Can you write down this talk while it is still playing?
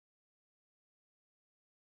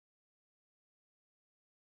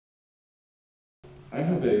I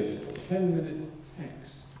have a 10-minute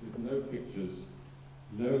text with no pictures,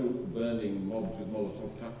 no burning mobs with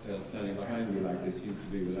Molotov cocktails standing behind me like this used to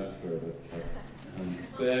be with Astro,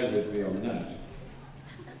 but bear with me on that.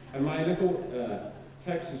 And my little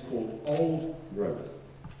text is called Old Growth.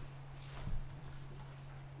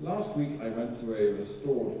 Last week I went to a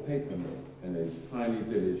restored paper mill in a tiny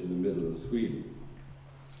village in the middle of Sweden.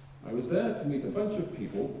 I was there to meet a bunch of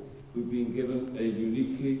people who've been given a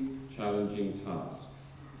uniquely challenging task.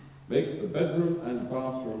 Make the bedroom and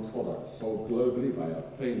bathroom products sold globally by a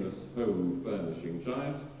famous home furnishing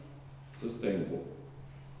giant sustainable.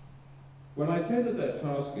 When I say that their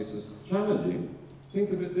task is as challenging,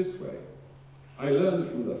 think of it this way. I learned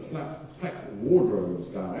from the flat pack wardrobes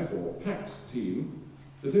guys, or PACS team,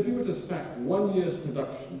 that if you were to stack 1 year's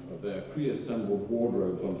production of their pre-assembled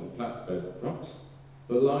wardrobes onto flatbed trucks,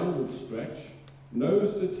 the line would stretch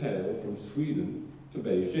nose to tail from Sweden to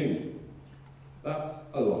Beijing. That's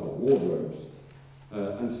a lot of wardrobes.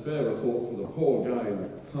 And spare a thought for the poor guy in the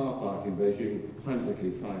car park in Beijing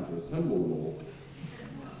frantically trying to assemble them all.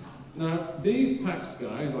 Now, these PACS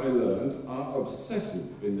guys, I learned, are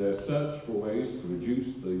obsessive in their search for ways to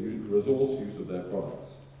reduce the resource use of their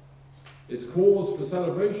products. It's cause for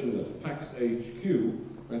celebration at PACS HQ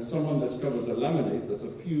when someone discovers a laminate that's a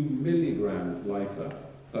few milligrams lighter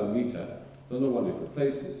per meter than the one it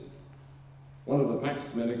replaces. One of the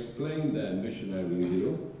PACS men explained their missionary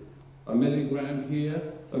zeal. A milligram here,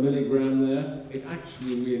 a milligram there, it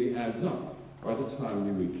actually really adds up by the time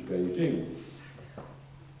you reach Beijing.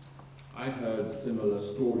 I heard similar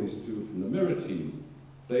stories too from the mirror team.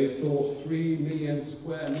 They source 3 million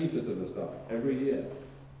square meters of the stuff every year.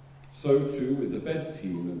 So too with the bed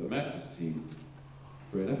team and the mattress team.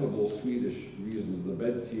 For ineffable Swedish reasons, the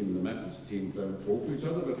bed team and the mattress team don't talk to each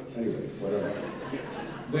other, but anyway, whatever.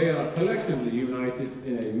 They are collectively united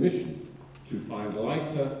in a mission to find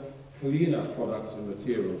lighter, cleaner products and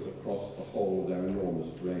materials across the whole of their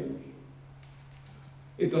enormous range.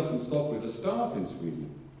 It doesn't stop with the staff in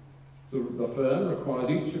Sweden. The firm requires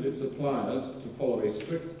each of its suppliers to follow a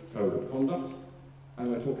strict code of conduct, and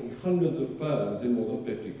we're talking hundreds of firms in more than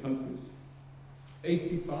 50 countries.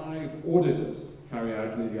 85 auditors carry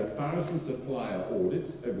out nearly 1,000 supplier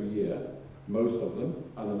audits every year, most of them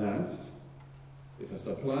unannounced. If a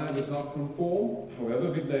supplier does not conform, however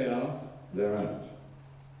big they are, they're out.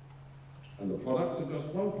 And the products are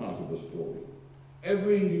just one part of the story.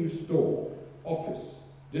 Every new store, office,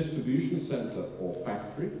 distribution centre or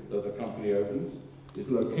factory that the company opens is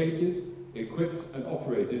located, equipped and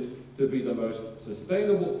operated to be the most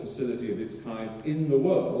sustainable facility of its kind in the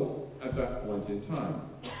world at that point in time.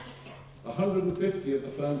 150 of the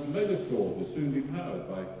firm's megastores will soon be powered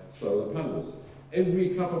by solar panels. Every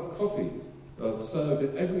cup of coffee served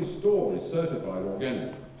at every store is certified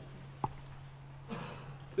organic.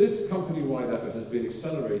 This company-wide effort has been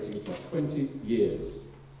accelerating for 20 years.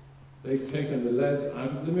 They've taken the lead out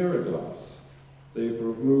of the mirror glass. They've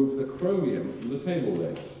removed the chromium from the table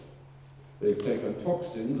legs. They've taken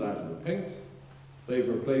toxins out of the paint. They've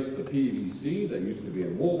replaced the PVC that used to be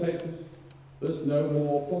in wallpapers. There's no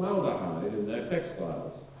more formaldehyde in their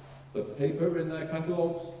textiles. The paper in their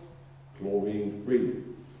catalogues, chlorine-free.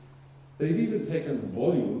 They've even taken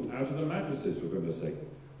volume out of the mattresses, for goodness sake.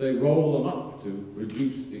 They roll them up to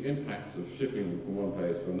reduce the impacts of shipping them from one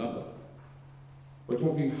place to another. We're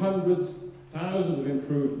talking hundreds, thousands of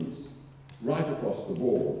improvements right across the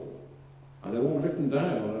board. And they're all written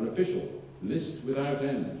down on an official list without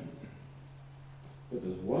end. But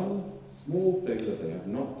there's one small thing that they have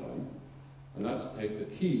not done, and that's take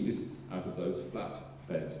the keys out of those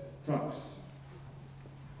flatbed trucks.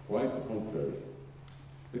 Quite the contrary.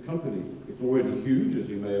 The company, it's already huge, as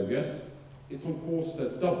you may have guessed. It's on course to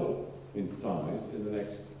double in size in the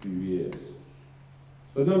next few years.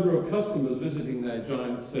 The number of customers visiting their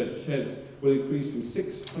giant sheds will increase from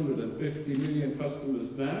 650 million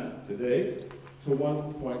customers now, today, to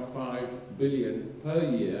 1.5 billion per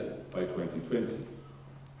year by 2020.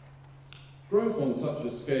 Growth on such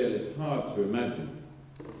a scale is hard to imagine.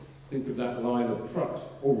 Think of that line of trucks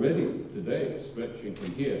already today stretching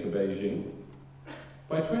from here to Beijing.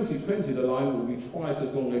 By 2020, the line will be twice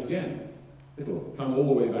as long again. It'll come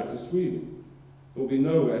all the way back to Sweden. There will be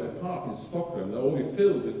nowhere to park in Stockholm. They'll all be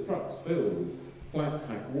filled with trucks filled with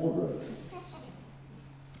flat-pack wardrobes.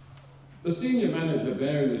 The senior manager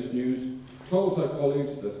bearing this news told her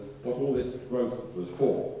colleagues that what all this growth was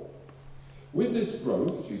for. With this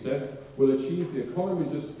growth, she said, we'll achieve the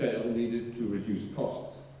economies of scale needed to reduce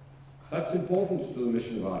costs. That's important to the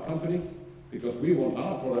mission of our company because we want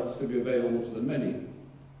our products to be available to the many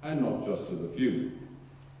and not just to the few.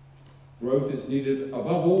 Growth is needed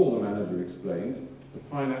above all, the manager explained, to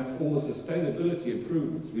finance all the sustainability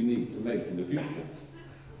improvements we need to make in the future.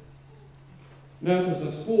 Now, there's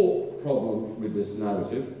a small problem with this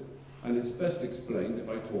narrative, and it's best explained if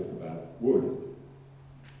I talk about wood.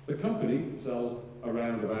 The company sells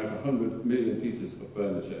around about 100 million pieces of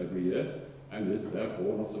furniture every year, and is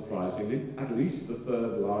therefore, not surprisingly, at least the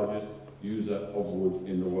third largest user of wood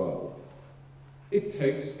in the world. It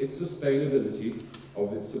takes its sustainability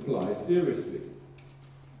of its supply seriously.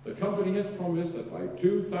 The company has promised that by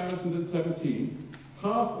 2017,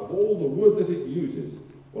 half of all the wood that it uses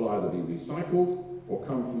will either be recycled or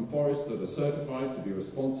come from forests that are certified to be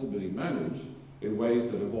responsibly managed in ways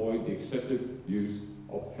that avoid the excessive use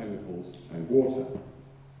of chemicals and water.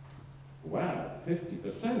 Wow,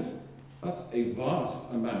 50%! That's a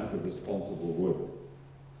vast amount of responsible wood.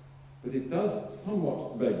 But it does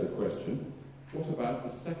somewhat beg the question, what about the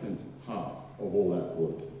second half of all that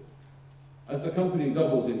wood? As the company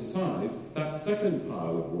doubles in size, that second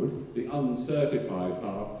pile of wood, the uncertified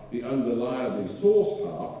half, the unreliably sourced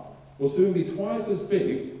half, will soon be twice as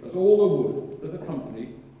big as all the wood that the company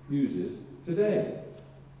uses today.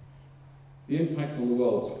 The impact on the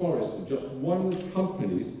world's forests of just one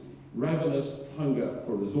company's ravenous hunger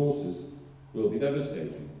for resources will be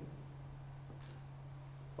devastating.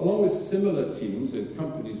 Along with similar teams in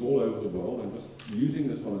companies all over the world, I'm just using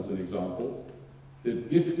this one as an example, the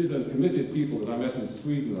gifted and committed people that I met in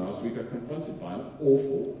Sweden last week are confronted by an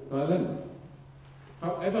awful dilemma.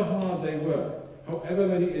 However hard they work, however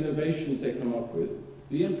many innovations they come up with,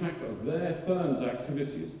 the impact of their firm's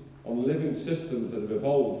activities on living systems that have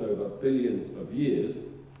evolved over billions of years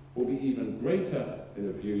will be even greater in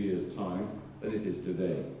a few years' time than it is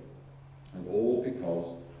today. And all because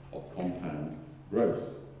of compound growth.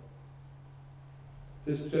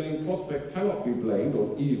 This chilling prospect cannot be blamed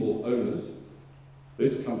on evil owners.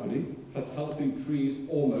 This company has healthy trees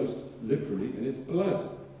almost literally in its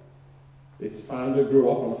blood. Its founder grew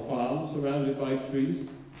up on a farm surrounded by trees.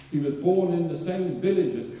 He was born in the same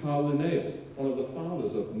village as Carl Linnaeus, one of the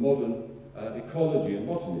fathers of modern ecology and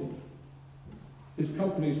botany. His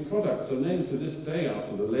company's products are named to this day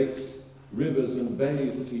after the lakes, rivers and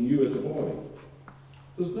bays that he knew as a boy.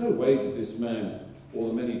 There's no way that this man or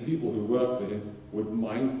the many people who work for him would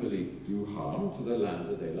mindfully do harm to the land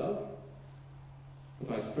that they love.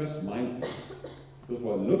 But I stress mindfully, because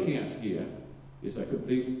what we're looking at here is a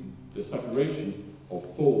complete separation of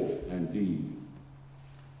thought and deed.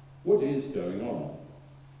 What is going on?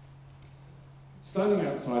 Standing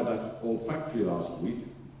outside that old factory last week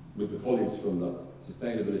with the colleagues from the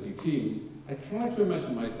sustainability teams, I tried to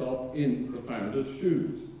imagine myself in the founder's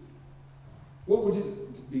shoes. What would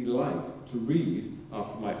it be like to read,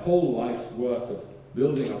 after my whole life's work of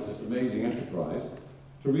building up this amazing enterprise,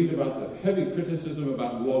 to read about the heavy criticism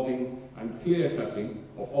about logging and clear-cutting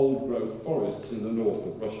of old-growth forests in the north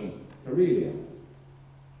of Russian Karelia?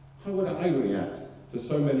 How would I react to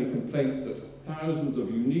so many complaints that thousands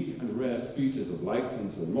of unique and rare species of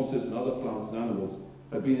lichens and mosses and other plants and animals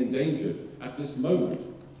have been endangered at this moment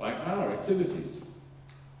by our activities?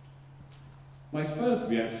 My first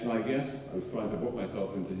reaction, I guess, I was trying to put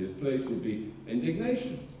myself into his place, would be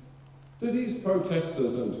indignation. Do these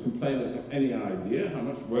protesters and complainers have any idea how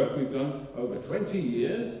much work we've done over 20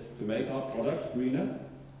 years to make our products greener?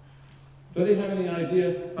 Do they have any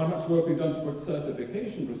idea how much work we've done to put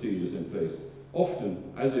certification procedures in place,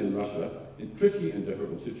 often, as in Russia, in tricky and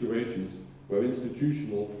difficult situations where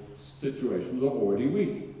institutional situations are already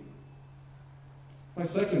weak? My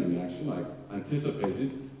second reaction, I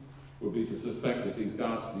anticipated, would be to suspect that these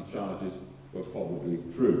ghastly charges were probably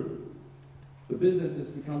true. The business has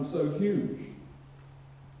become so huge.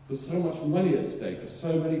 There's so much money at stake for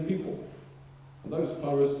so many people. And those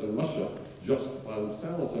forests in Russia, just by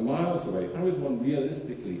themselves, are miles away. How is one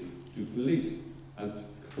realistically to police and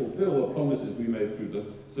fulfill the promises we made through the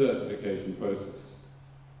certification process?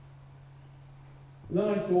 And then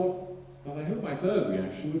I thought, well, I hope my third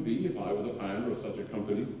reaction would be, if I were the founder of such a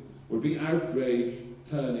company, would be outrage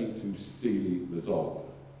turning to steely resolve.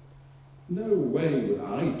 No way would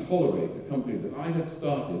I tolerate the company that I had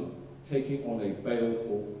started taking on a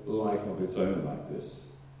baleful life of its own like this.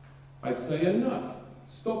 I'd say, enough,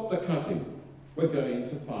 stop the cutting, we're going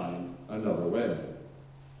to find another way.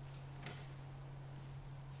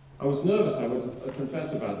 I was nervous, I would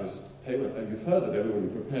confess, about this paper, and you've heard that everybody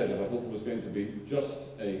prepared it. I thought it was going to be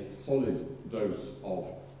just a solid dose of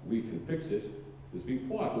we can fix it. There's been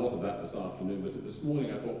quite a lot of that this afternoon, but this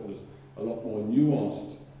morning I thought there was a lot more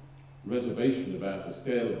nuanced reservation about the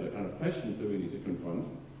scale of the kind of questions that we need to confront.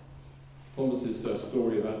 Thomas's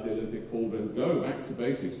story about the Olympic cauldron, go back to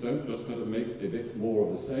basics, don't just kind of make a bit more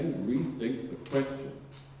of the same, rethink the question.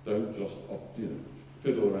 Don't just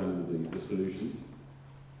fiddle around with the solutions.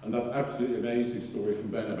 And that absolutely amazing story from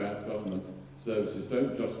Ben about government services.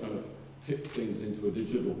 Don't just kind of tip things into a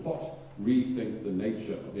digital pot, rethink the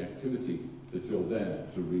nature of the activity that you're there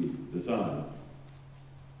to redesign.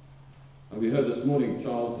 And we heard this morning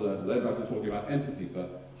Charles Ledbetter talking about empathy for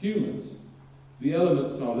humans. The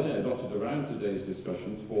elements are there, dotted around today's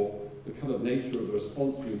discussions, for the kind of nature of the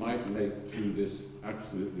response we might make to this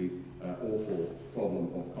absolutely awful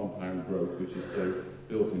problem of compound growth, which is so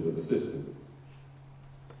built into the system.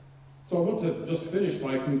 So I want to just finish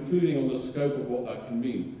by concluding on the scope of what that can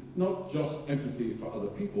mean. Not just empathy for other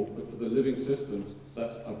people, but for the living systems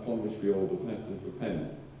upon which we all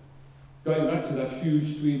depend. Going back to that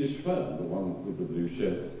huge Swedish firm, the one with the blue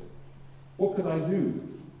sheds, what could I do?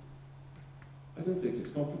 I don't think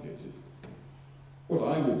it's complicated. What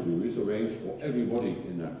I would do is arrange for everybody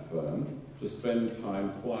in that firm to spend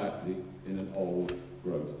time quietly in an old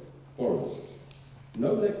growth forest.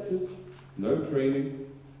 No lectures, no training,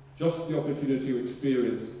 just the opportunity to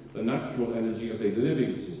experience the natural energy of a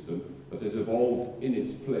living system that has evolved in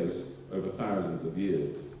its place over thousands of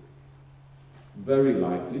years. Very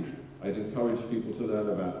likely, I'd encourage people to learn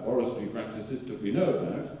about forestry practices that we know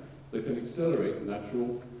about that can accelerate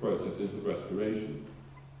natural processes of restoration.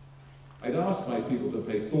 I'd ask my people to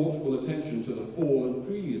pay thoughtful attention to the fallen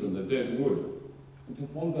trees and the dead wood, and to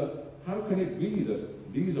wonder, how can it be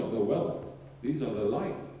that these are the wealth, these are the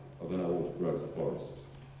life of an old growth forest?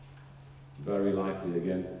 Very likely,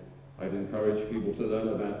 again, I'd encourage people to learn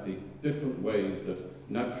about the different ways that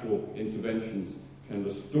natural interventions can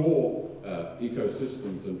restore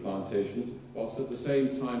ecosystems and plantations, whilst at the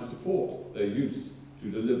same time support their use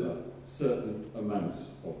to deliver certain amounts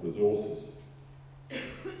of resources.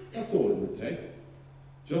 That's all it would take.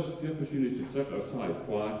 Just the opportunity to set aside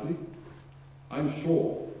quietly. I'm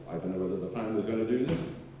sure, I don't know whether the founder's going to do this,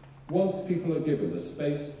 once people are given the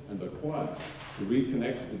space and the quiet to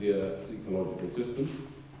reconnect with the Earth's ecological systems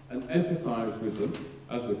and empathise with them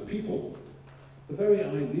as with people, the very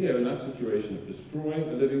idea in that situation of destroying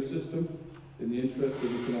a living system in the interest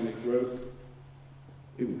of economic growth,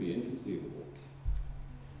 it would be inconceivable.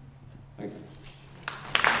 Thank you.